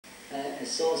a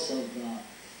source of,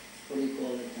 what do you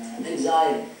call it,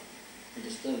 anxiety or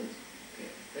disturbance. Okay.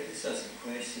 I just ask a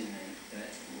question then.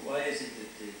 Why is it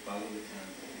that the Bhagavatam,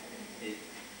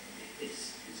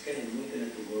 it's kind of looking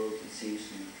at the world, it seems,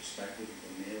 from the perspective of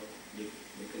a male,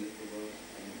 looking at the world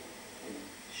and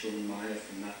showing Maya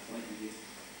from that point of view,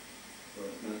 or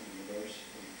not the reverse,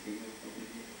 from the female point of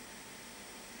view?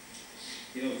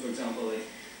 You know, for example, like,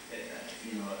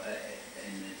 you know,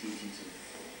 in the teachings of,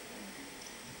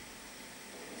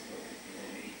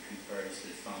 it compares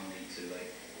the family to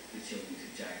like the children to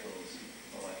jackals and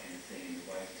all that kind of thing, and the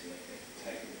wife to like a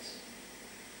tigress.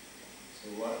 So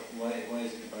why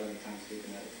is it the Bhagavatam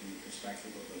looking at it from the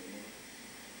perspective of a male?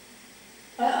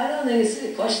 I don't think it's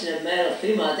a question of male or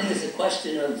female. I think it's a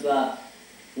question of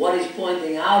what he's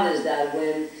pointing out is that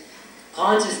when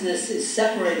consciousness is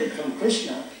separated from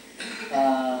Krishna,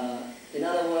 in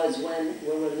other words, when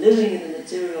we're living in the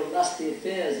material, lusty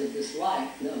affairs of this life,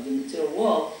 of the material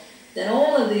world, then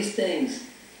all of these things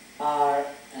are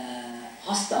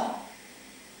hostile.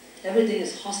 Everything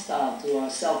is hostile to our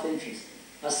self-interest.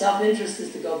 Our self-interest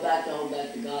is to go back to home,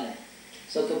 back to God.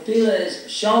 So Kapila is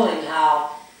showing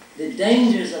how the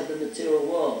dangers of the material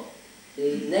world,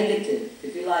 the negative,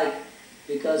 if you like,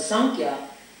 because Sankhya,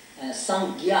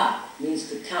 Sankhya means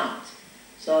to count.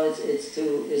 So it's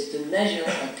to measure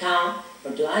or count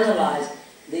or to analyze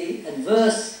the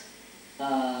adversities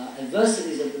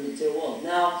of the material world.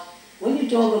 Now, when you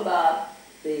talk about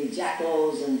the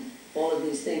jackals and all of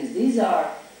these things, these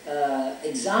are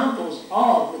examples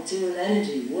of material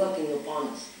energy working upon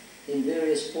us in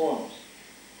various forms.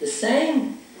 The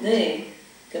same thing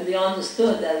can be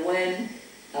understood that when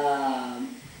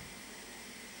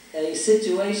a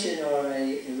situation or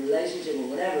a relationship or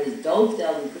whatever is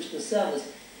dovetailed in Krishna's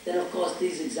service, then of course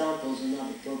these examples are not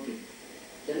appropriate.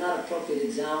 They're not appropriate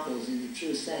examples in the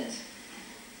true sense,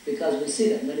 because we see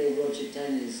that many of Lord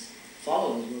Chaitanya's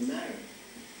followers were married,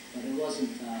 but it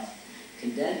wasn't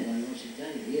condemned by Lord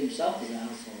Chaitanya. He himself was a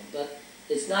householder, but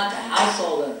it's not the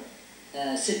householder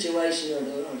situation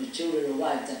or the children or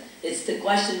wife. It's the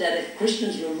question that if Krishna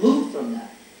is removed from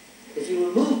that, if you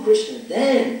remove Krishna,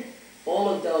 then all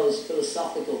of those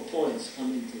philosophical points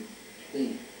come into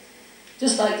being.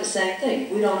 Just like the same thing.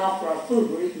 If we don't offer our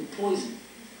food, we're eating poison.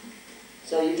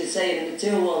 So you could say in the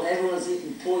material world, everyone's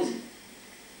eating poison.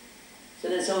 So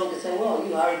then someone could say, well,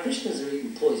 you Hare Krishnas are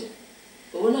eating poison.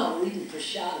 But we're not. We're eating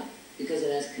prasadam because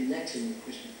it has connection with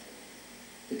Krishna.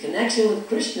 The connection with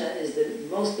Krishna is the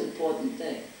most important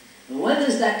thing. And when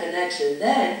there's that connection,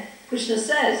 then Krishna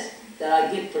says that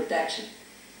I give protection.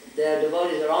 Their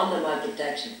devotees are under my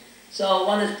protection. So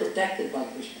one is protected by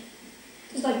Krishna.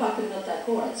 Just like Bhaktivinoda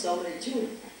Thakur had so many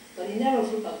children, but he never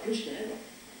forgot Krishna ever.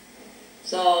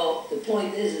 So the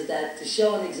point is that to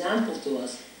show an example to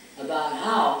us about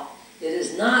how it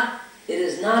is not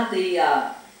the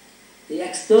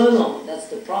external that's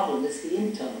the problem, it's the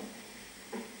internal.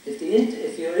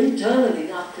 If you're internally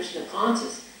not Krishna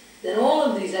conscious, then all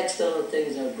of these external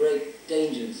things are great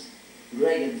dangers,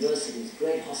 great adversities,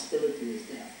 great hostility is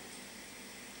there.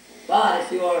 But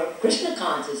if you're Krishna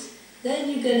conscious, then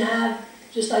you can have,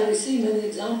 just like we see many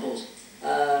examples,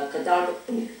 Kadarma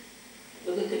Muni.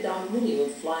 Look at Kadarma Muni, who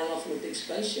was flying off in a big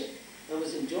spaceship and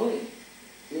was enjoying.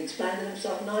 He expanded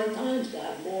himself 9 times to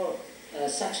have more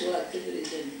sexual activity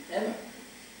than ever.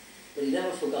 But he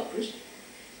never forgot Krishna.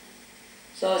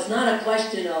 So it's not a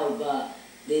question of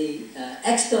the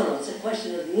external, it's a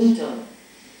question of the internal.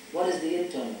 What is the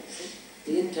internal?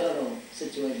 The internal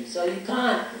situation. So you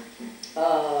can't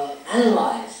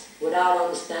analyze without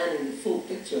understanding the full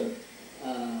picture.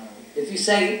 If you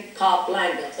say carte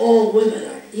blanche that all women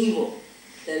are evil,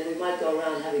 then we might go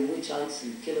around having witch hunts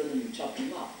and killing them and chopping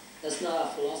them up. That's not our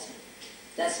philosophy.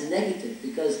 That's negative,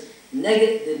 because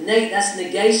that's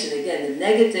negation again. The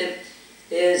negative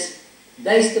is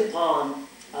based upon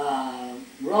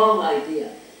wrong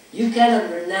idea. You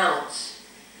cannot renounce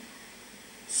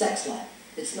sex life.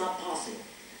 It's not possible.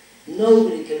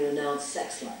 Nobody can renounce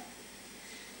sex life.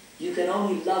 You can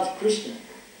only love Krishna,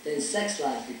 then sex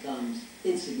life becomes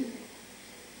insignificant.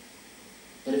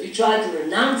 But if you try to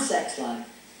renounce sex life,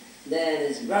 then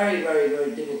it's very, very,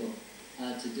 very difficult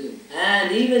to do.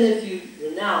 And even if you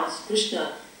renounce,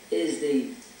 Krishna is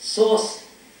the source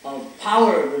of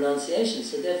power of renunciation,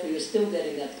 so therefore you're still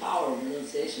getting that power of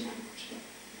renunciation from Krishna.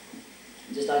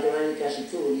 Just like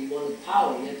Hiranyakashipu, when you wanted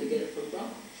power, you have to get it from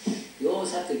Brahma. You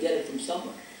always have to get it from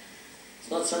somewhere.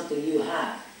 It's not something you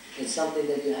have. It's something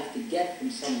that you have to get from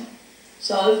somewhere.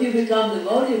 So if you become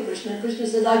devotee of Krishna, Krishna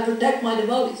says, I protect my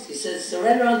devotees. He says,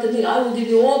 surrender unto me, I will give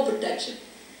you all protection.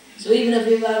 So even if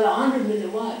you have 100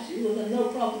 million wives, you will have no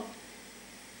problem.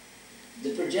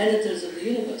 the progenitors of the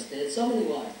universe. They had so many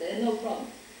wives. They had no problem.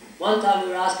 One time we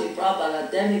were asking Prabhupada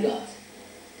about demigods.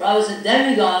 Prabhupada said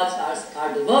demigods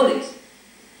are devotees.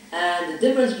 And the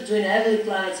difference between the heavenly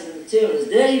planets and the material is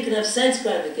there you can have sense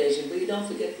gratification, but you don't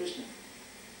forget Krishna.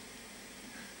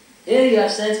 Here you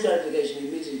have sense gratification, you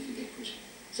immediately forget Krishna.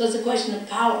 So it's a question of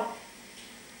power.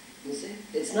 You see?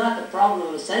 It's not the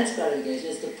problem of sense gratification,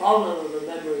 it's the problem of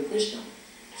remembering Krishna.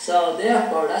 So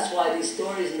therefore, that's why these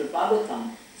stories in the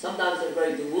Bhagavatam, sometimes they're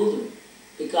very bewildering.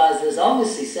 Because there's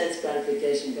obviously sense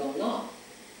gratification going on.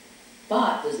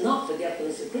 But there's not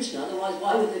forgetfulness of Krishna. Otherwise,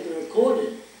 why would they be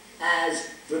recorded as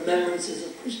remembrances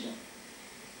of Krishna?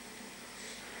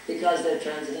 Because they're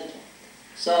transcendental.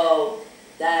 So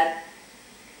that,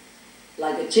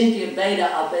 like a Chintya Beta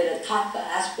Abheda Tattva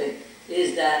aspect,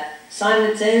 is that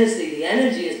simultaneously the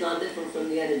energy is not different from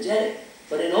the energetic.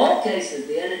 But in all cases,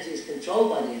 the energy is controlled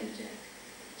by the energetic.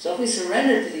 So if we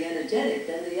surrender to the energetic,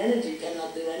 then the energy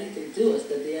cannot do anything to us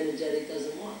that the energetic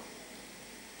doesn't want.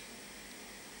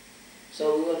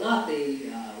 So we will not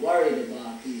be worried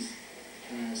about these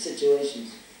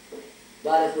situations.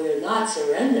 But if we are not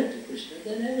surrendered to Krishna,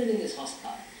 then everything is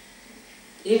hostile.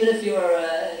 Even if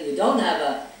you don't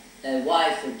have a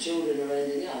wife or children or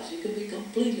anything else, you can be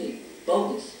completely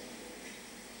bogus.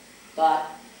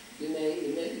 But you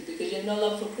may because you have no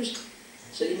love for Krishna.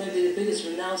 So you may be the biggest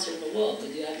renouncer in the world,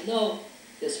 but you have your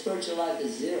spiritual life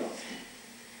is zero.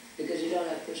 Because you don't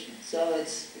have Krishna. So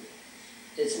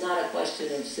it's not a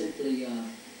question of simply,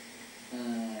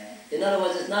 in other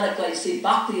words, it's not a question, see,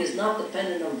 bhakti is not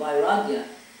dependent on vairagya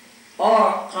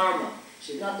or karma.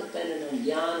 She's not dependent on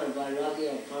jnana or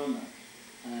vairagya or karma.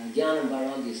 Jnana and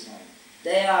vairagya, sorry.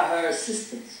 They are her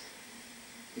assistants.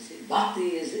 You see,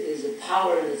 bhakti is a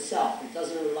power in itself. It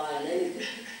doesn't rely on anything.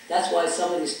 That's why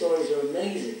some of these stories are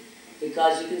amazing.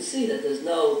 Because you can see that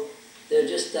they're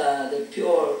just the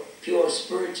pure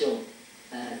spiritual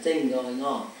thing going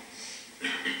on.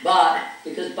 But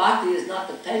because bhakti is not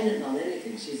dependent on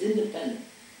anything, she's independent.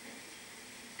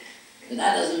 But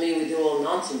that doesn't mean we do all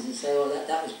nonsense and say, oh,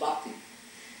 that was bhakti.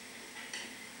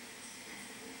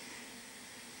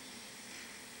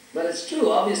 But it's true,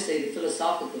 obviously,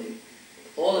 philosophically,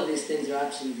 all of these things are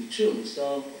absolutely true.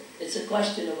 So it's a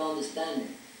question of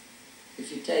understanding.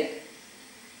 If you take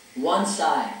one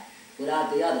side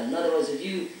without the other. In other words, if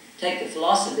you take the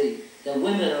philosophy that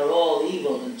women are all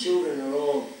evil and children are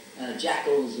all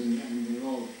jackals and they're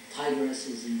all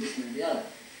tigresses and this and the other,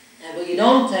 but you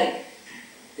don't take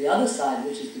the other side,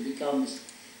 which is to become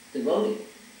devotee,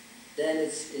 then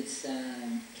there's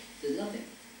nothing.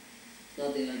 It's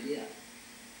not the idea.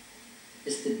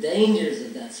 It's the dangers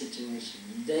of that situation,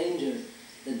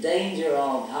 the danger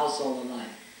of household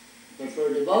life. But for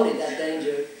a devotee, that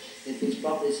danger, if he's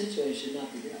properly situated, should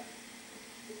not be there.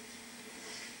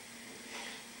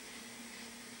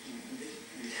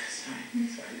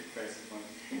 Sorry to press upon.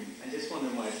 I just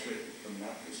wonder why it's written from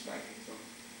that perspective. So.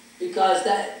 Because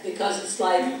it's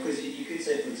like... Because you could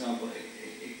say, for example,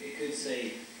 it could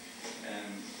say,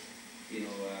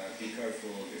 be careful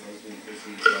of your husband because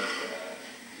he's like,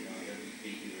 he'll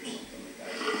beat you or something like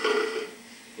that.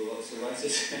 But so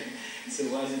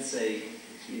why does it say,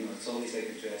 it's always like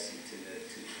addressing to the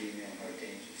female how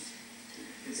dangerous.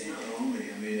 It's not only,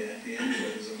 at the end of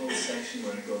it, there's a whole section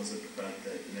where it goes about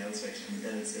the male section, and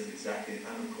then it says exactly,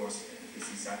 and of course, it's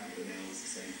exactly the male is the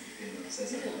same for the female. It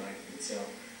says that like itself.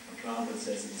 And Prabhupada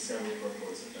says it in several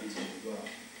purports of that too as well.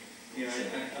 Yeah,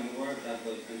 I'm aware of that,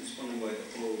 but I'm just wondering why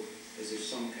is there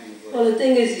some kind of... Well, the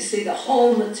thing is, you see, the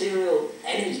whole material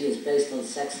energy is based on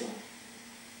sex life.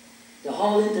 The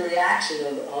whole interaction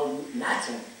of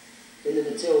matter in the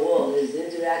material world is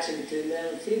the interaction between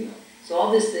male and female. So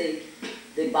obviously,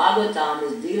 the Bhagavatam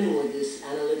is dealing with this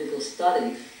analytical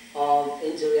study of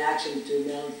interaction between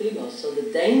male and female. So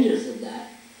the dangers of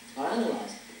that are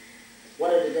analyzed.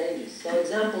 What are the dangers? So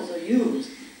examples are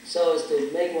used so as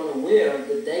to make one aware of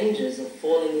the dangers of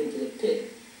falling into the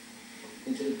pit,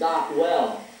 into the dark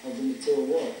well of the material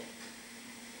world.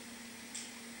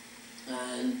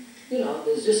 And,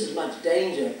 there's just as much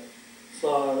danger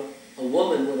for a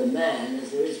woman with a man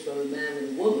as there is for a man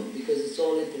with a woman, because it's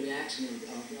all interaction of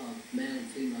male and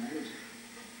female energy.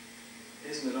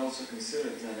 Isn't it also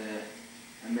considered that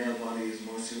a male body is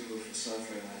more suitable for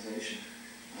self-realization,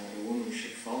 and a woman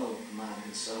should follow a man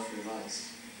who's self-realized,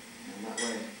 and that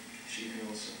way she can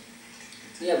also...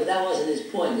 Yeah, but that wasn't his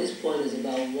point. His point is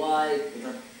about why it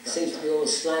seems to be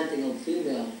always slanting on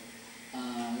female.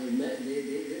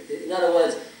 In other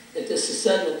words, if there's a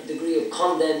certain degree of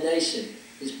condemnation,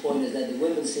 his point is that the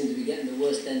women seem to be getting the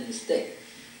worst end of the stick.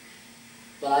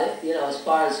 But as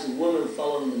far as the woman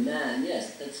following the man,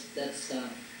 yes,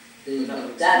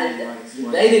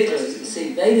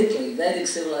 Vedically, Vedic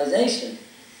civilization,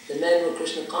 the men were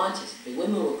Krishna conscious, the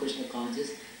women were Krishna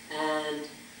conscious, and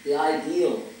the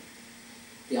idealism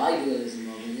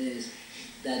of it is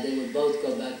that they would both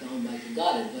go back home back to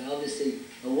Godhead. But obviously,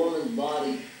 a woman's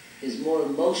body is more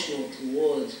emotional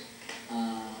towards,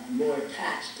 more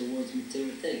attached towards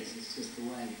material things. It's just the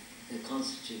way they're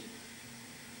constituted.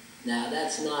 Now,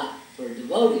 that's not for a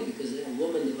devotee, because a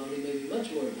woman devotee may be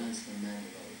much more advanced than a man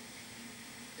devotee.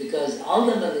 Because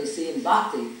ultimately, see, in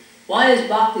bhakti, why is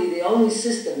bhakti the only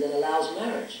system that allows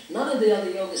marriage? None of the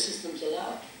other yoga systems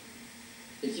allow it.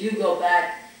 If you go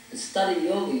back and study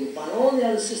yoga, you'll find all the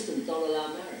other systems don't allow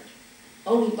marriage.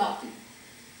 Only bhakti.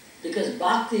 Because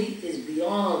bhakti is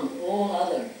beyond all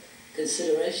other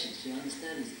considerations, you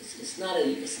understand? It's not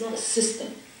a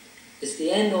system. It's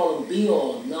the end-all and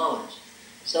be-all of knowledge.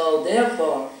 So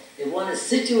therefore, if one is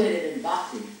situated in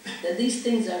bhakti, then these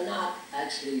things are not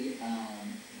actually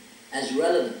as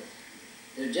relevant.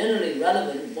 They're generally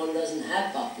relevant if one doesn't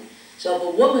have bhakti. So if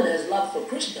a woman has love for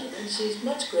Krishna, then she's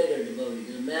much greater devotee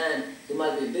than a man who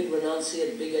might be a big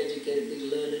renunciate, big educated, big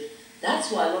learned.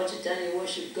 That's why Lord Chaitanya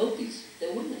worshipped gopis.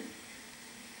 They're women.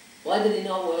 Why did he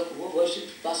not worship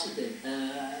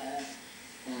Vasudeva,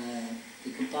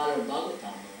 the compiler of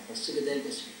Bhagavatam, or Sukadeva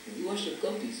Goswami? He worshipped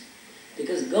gopis.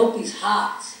 Because gopis'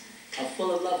 hearts are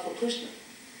full of love for Krishna.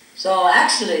 So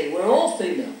actually, we're all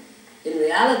female. In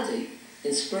reality,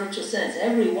 in spiritual sense,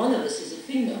 every one of us is a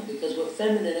female because we're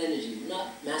feminine energy, we're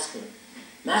not masculine.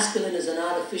 Masculine is an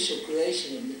artificial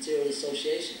creation of material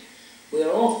association. We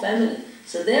are all feminine.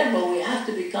 So therefore, we have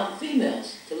to become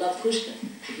females to love Krishna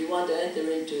if you want to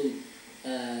enter into,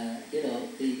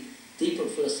 the deeper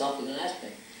philosophical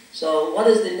aspect. So what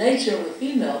is the nature of a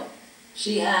female?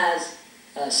 She has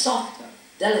softer,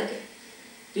 delicate.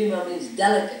 Female means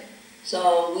delicate.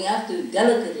 So we have to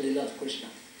delicately love Krishna.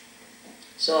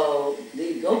 So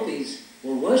the gopis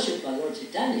were worshipped by Lord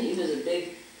Chaitanya. He was a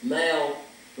big male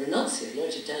renunciate.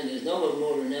 Lord Chaitanya, there's no one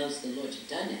more renounced than Lord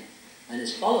Chaitanya and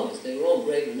his followers. They were all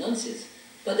great renunciates.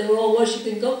 But they were all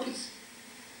worshipping gopis.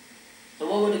 And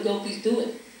what were the gopis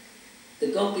doing? The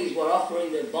gopis were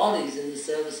offering their bodies in the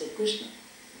service of Krishna.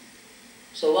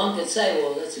 So one could say,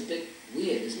 well, that's a bit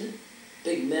weird, isn't it?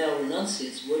 Big male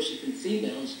renunciates worshipping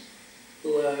females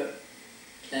who are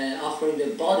offering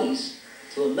their bodies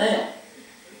to a male.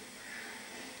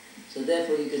 So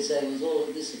therefore you could say, well,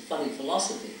 this is a funny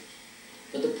philosophy.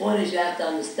 But the point is you have to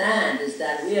understand is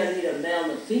that we are neither male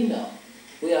nor female.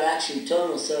 We are actually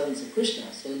eternal servants of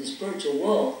Krishna. So in the spiritual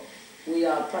world, we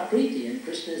are Prakriti and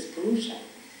Krishna is Purusha.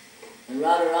 And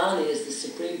Radharani is the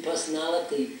supreme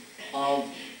personality of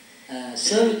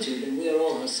servitude, and we are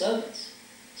all her servants.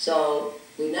 So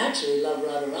we naturally love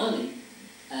Radharani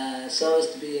so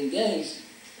as to be engaged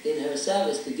in her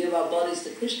service, to give our bodies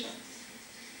to Krishna.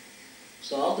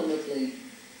 So ultimately,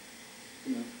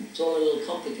 it's all a little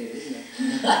complicated, isn't it?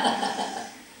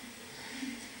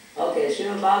 Okay,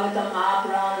 Srimad Bhagavatam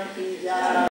Mahaprana Ki Jai.